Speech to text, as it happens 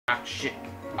Ah, shit.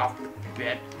 Off the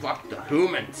bed. Fuck the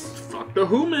humans. Fuck the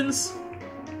humans.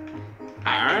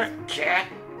 Alright. Cat.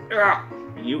 Ugh.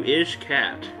 You ish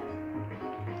cat.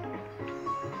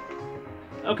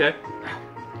 Okay.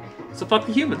 So fuck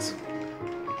the humans.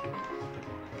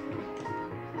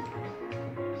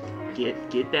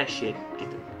 Get that shit.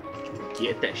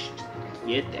 Get that shit.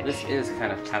 Get that This shit. is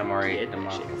kind of Katamari Get that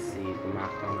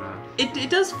Damacy. It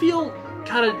does feel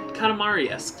kind of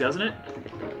Katamari-esque, doesn't it?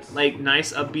 It does. Like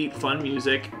nice, upbeat, fun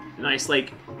music. Nice,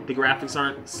 like the graphics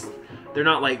aren't. They're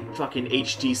not like fucking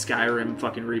HD Skyrim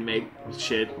fucking remake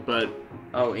shit, but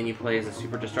Oh, and you play as a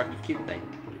super destructive cute thing.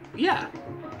 yeah.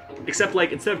 Except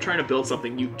like instead of trying to build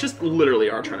something, you just literally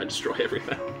are trying to destroy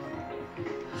everything.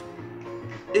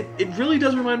 It really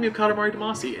does remind me of Katamari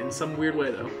Damacy in some weird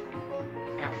way, though.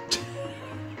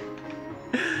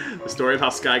 The story of how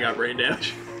Sky got brain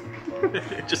damage.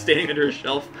 Just standing under a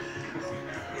shelf,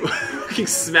 fucking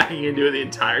smacking into it the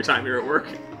entire time you're at work.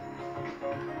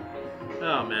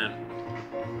 Oh, man.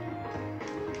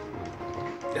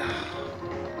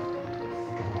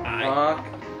 Fuck.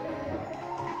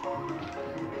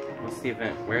 What's the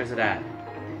event? Where is it at?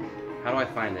 How do I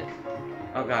find it?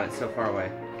 Oh god, it's so far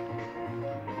away.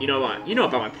 You know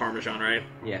about my Parmesan, right?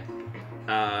 Yeah.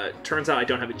 Turns out I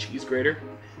don't have a cheese grater.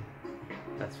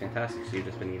 That's fantastic. So you've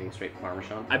just been eating straight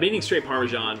Parmesan? I've been eating straight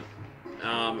Parmesan,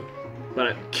 but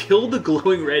I killed the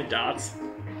glowing red dots.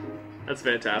 That's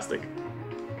fantastic.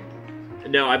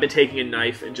 No, I've been taking a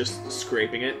knife and just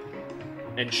scraping it,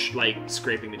 and like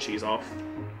scraping the cheese off.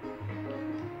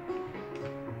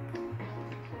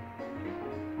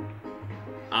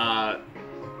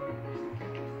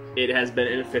 It has been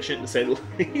inefficient to say the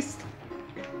least.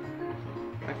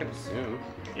 I can assume.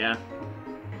 Yeah,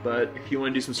 but if you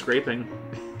want to do some scraping,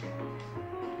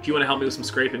 if you want to help me with some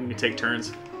scraping, we can take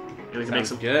turns. And we can make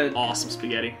some good. awesome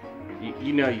spaghetti.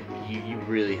 You know, you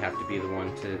really have to be the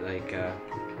one to like.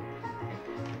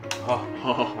 Oh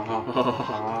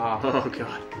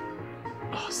god.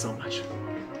 Oh, so much.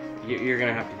 You're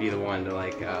gonna have to be the one to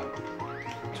like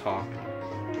talk.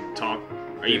 Talk.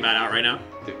 Are you mad out right now?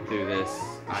 Through this,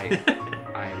 I am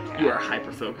cat. You are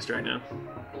hyper focused right now.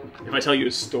 If I tell you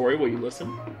a story, will you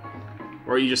listen?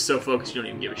 Or are you just so focused you don't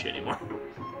even give a shit anymore?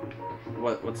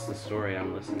 What's the story?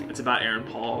 I'm listening. It's about Aaron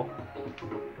Paul.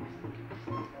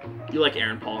 You like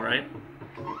Aaron Paul, right?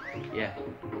 Yeah.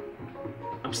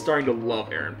 I'm starting to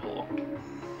love Aaron Paul.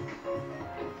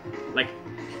 Like,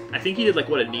 I think he did like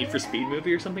what, a Need for Speed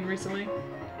movie or something recently?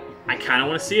 I kind of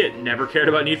want to see it. Never cared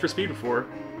about Need for Speed before.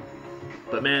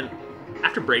 But man,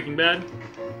 after Breaking Bad,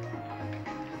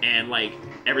 and like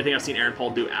everything I've seen Aaron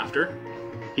Paul do after,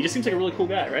 he just seems like a really cool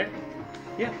guy, right?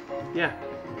 Yeah. Yeah.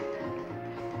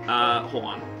 Hold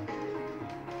on.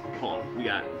 We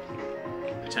got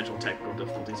potential technical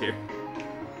difficulties here.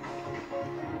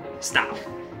 Stop.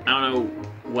 I don't know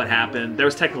what happened. There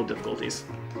was technical difficulties.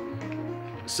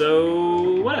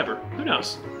 So, whatever. Who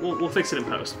knows? We'll fix it in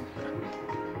post.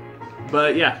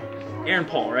 But yeah, Aaron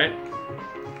Paul, right?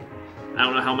 I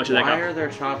don't know how much of that Why are there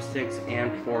chopsticks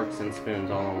and forks and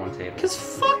spoons all on one table? Because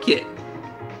fuck it!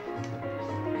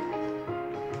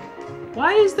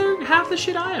 Why is there half the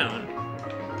shit I own?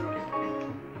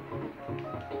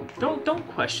 Don't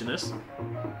question this.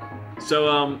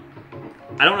 So,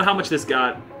 I don't know how much this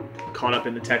got caught up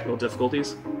in the technical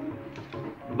difficulties,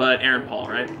 but Aaron Paul,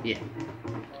 right? Yeah.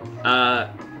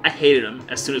 I hated him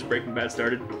as soon as Breaking Bad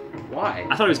started. Why?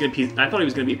 I thought he was gonna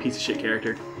be a piece of shit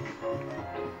character.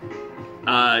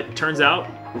 Turns out,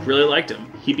 really liked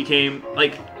him. He became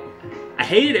like, I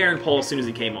hated Aaron Paul as soon as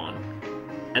he came on,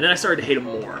 and then I started to hate him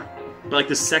more. But like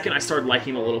the second I started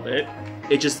liking him a little bit,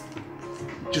 it just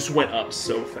went up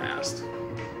so fast.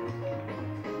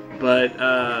 But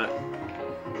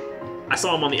I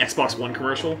saw him on the Xbox One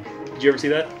commercial. Did you ever see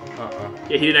that?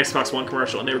 Yeah, he did an Xbox One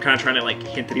commercial, and they were kind of trying to like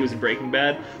hint that he was in Breaking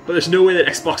Bad. But there's no way that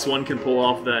Xbox One can pull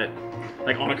off that,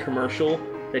 like on a commercial,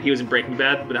 that he was in Breaking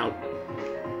Bad without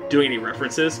doing any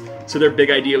references. So their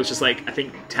big idea was just like, I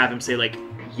think, to have him say like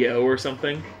 "yo" or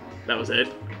something. That was it.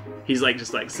 He's like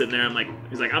just like sitting there.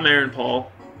 He's like, I'm Aaron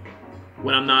Paul.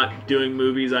 When I'm not doing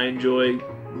movies, I enjoy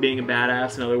being a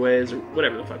badass in other ways, or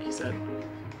whatever the fuck he said.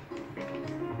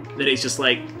 Then he's just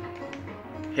like,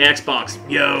 hey Xbox,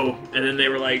 yo. And then they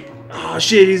were like, oh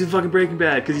shit, he's in fucking Breaking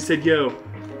Bad because he said yo.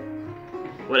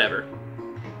 Whatever.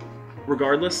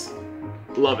 Regardless,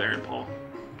 love Aaron Paul.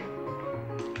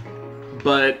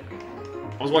 But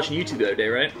I was watching YouTube the other day,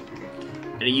 right?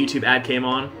 And a YouTube ad came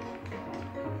on.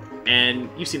 And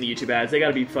you've seen the YouTube ads. They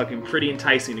gotta be fucking pretty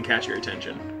enticing to catch your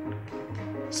attention.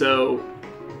 So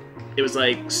it was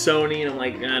like Sony, and I'm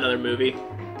like, another movie.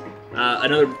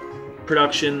 Another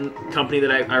production company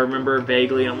that I remember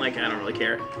vaguely. I'm like, I don't really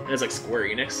care. And it's like Square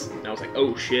Enix. And I was like,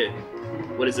 oh shit,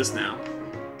 what is this now?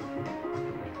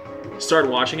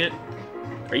 Started watching it.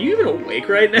 Are you even awake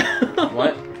right now?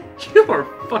 What? You are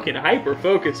fucking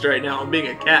hyper-focused right now on being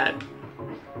a cat.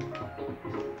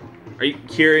 Are you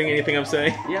hearing anything I'm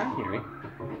saying? Yeah, I'm hearing.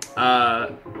 I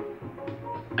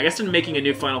guess they're making a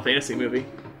new Final Fantasy movie.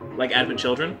 Like Advent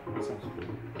Children.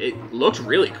 It looked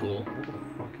really cool. What the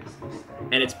fuck is this thing?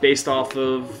 And it's based off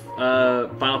of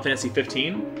Final Fantasy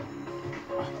 15.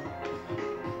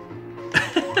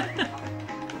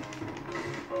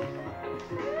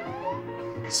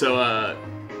 So,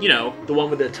 you know, the one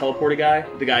with the teleporter guy?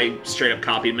 The guy who straight up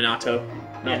copied Minato,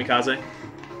 Namikaze?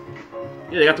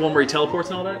 Yeah, they got the one where he teleports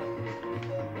and all that?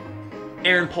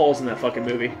 Aaron Paul's in that fucking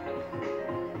movie.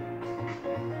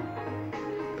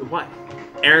 What?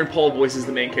 Aaron Paul voices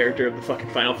the main character of the fucking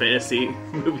Final Fantasy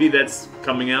movie that's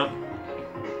coming out.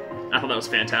 I thought that was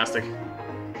fantastic.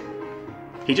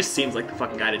 He just seems like the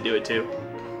fucking guy to do it, too.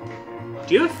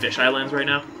 Do you have a fisheye lens right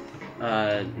now?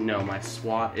 No, my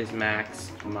SWAT is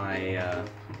maxed, my,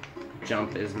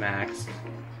 jump is maxed.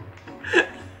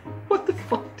 What the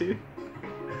fuck, dude?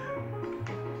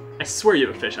 I swear you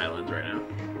have a fisheye lens right now.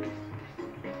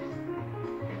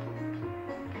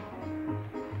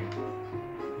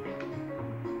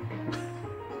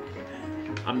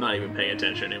 I'm not even paying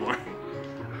attention anymore.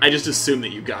 I just assume that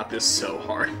you got this so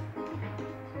hard.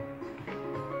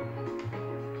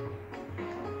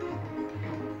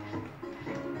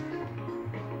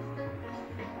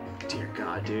 Dear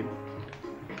God, dude.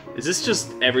 Is this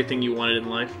just everything you wanted in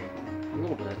life? A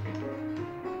little bit.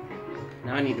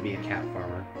 Now I need to be a cat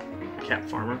farmer. A cat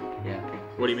farmer? Yeah.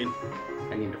 What do you mean?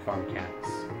 I need to farm cats.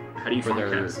 How do you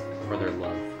farm cats? For their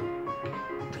love.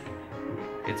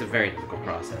 It's a very difficult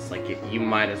process. Like, you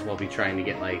might as well be trying to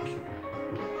get, like,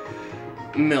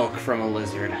 milk from a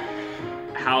lizard.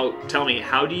 Tell me,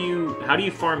 how do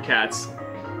you farm cats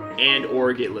and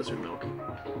or get lizard milk?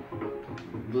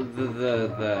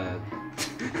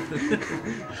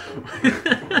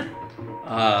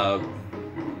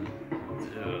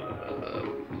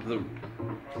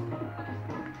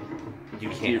 You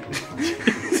can't.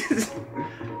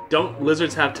 Don't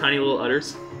lizards have tiny little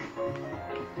udders?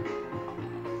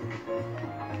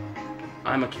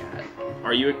 I'm a cat.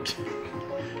 Are you a...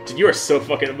 Dude, you are so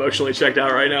fucking emotionally checked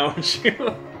out right now, aren't you?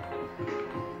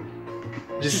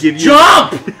 Just give you...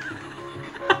 JUMP!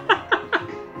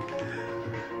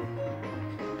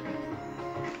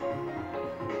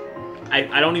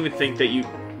 I don't even think that you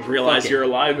realize you're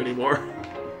alive anymore.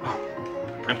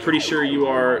 I'm pretty sure you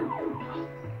are...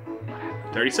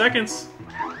 30 seconds.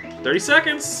 30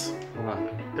 seconds. Hold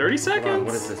on. 30 seconds. Hold on.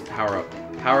 What is this? Power up.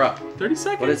 Power up. 30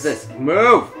 seconds. What is this?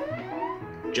 Move!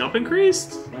 Jump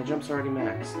increased. My jump's already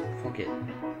maxed. Fuck it.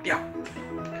 Yeah.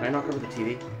 Can I knock over the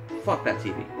TV? Fuck that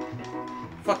TV.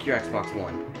 Fuck your Xbox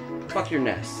One. Fuck your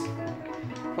NES.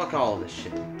 Fuck all of this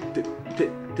shit.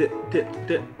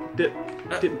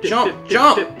 Jump!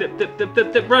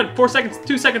 Jump! Run! 4 seconds.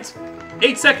 2 seconds.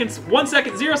 8 seconds. 1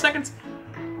 second. 0 seconds.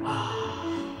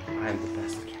 I'm the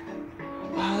best cat.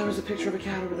 Wow, there was a picture of a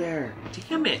cat over there.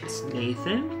 Damn it,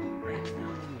 Nathan.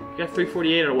 You got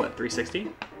 348 or what?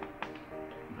 360?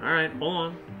 Alright, hold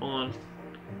on. Hold on.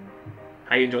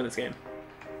 How you enjoying this game?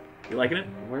 You liking it?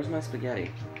 Where's my spaghetti?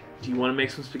 Do you want to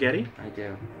make some spaghetti? I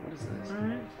do. What is this?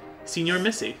 Alright. Senor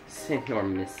Missy. Senor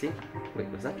Missy? Wait,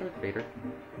 was that Darth Vader?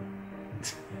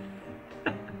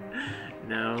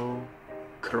 No.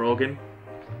 Krogan.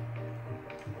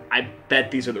 I bet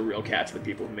these are the real cats of the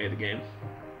people who made the game.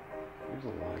 There's a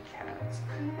lot of cats.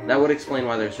 That would explain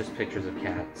why there's just pictures of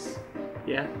cats.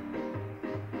 Yeah.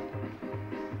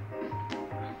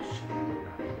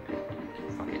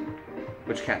 Fuck it.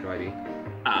 Which cat do I be?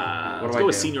 Let's go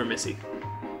with Senor Missy.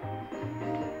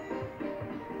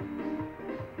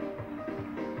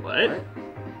 What?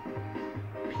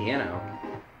 Piano.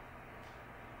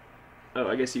 Oh,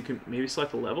 I guess you can maybe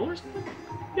select a level or something?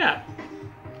 Yeah.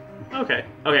 Okay.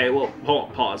 Okay, well, hold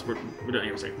on. Pause. We're done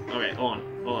here for a second. Okay, on.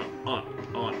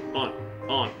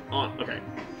 Okay.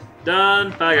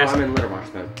 Done. Bye, guys. Oh, I'm in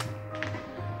letterbox mode.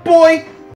 Boy!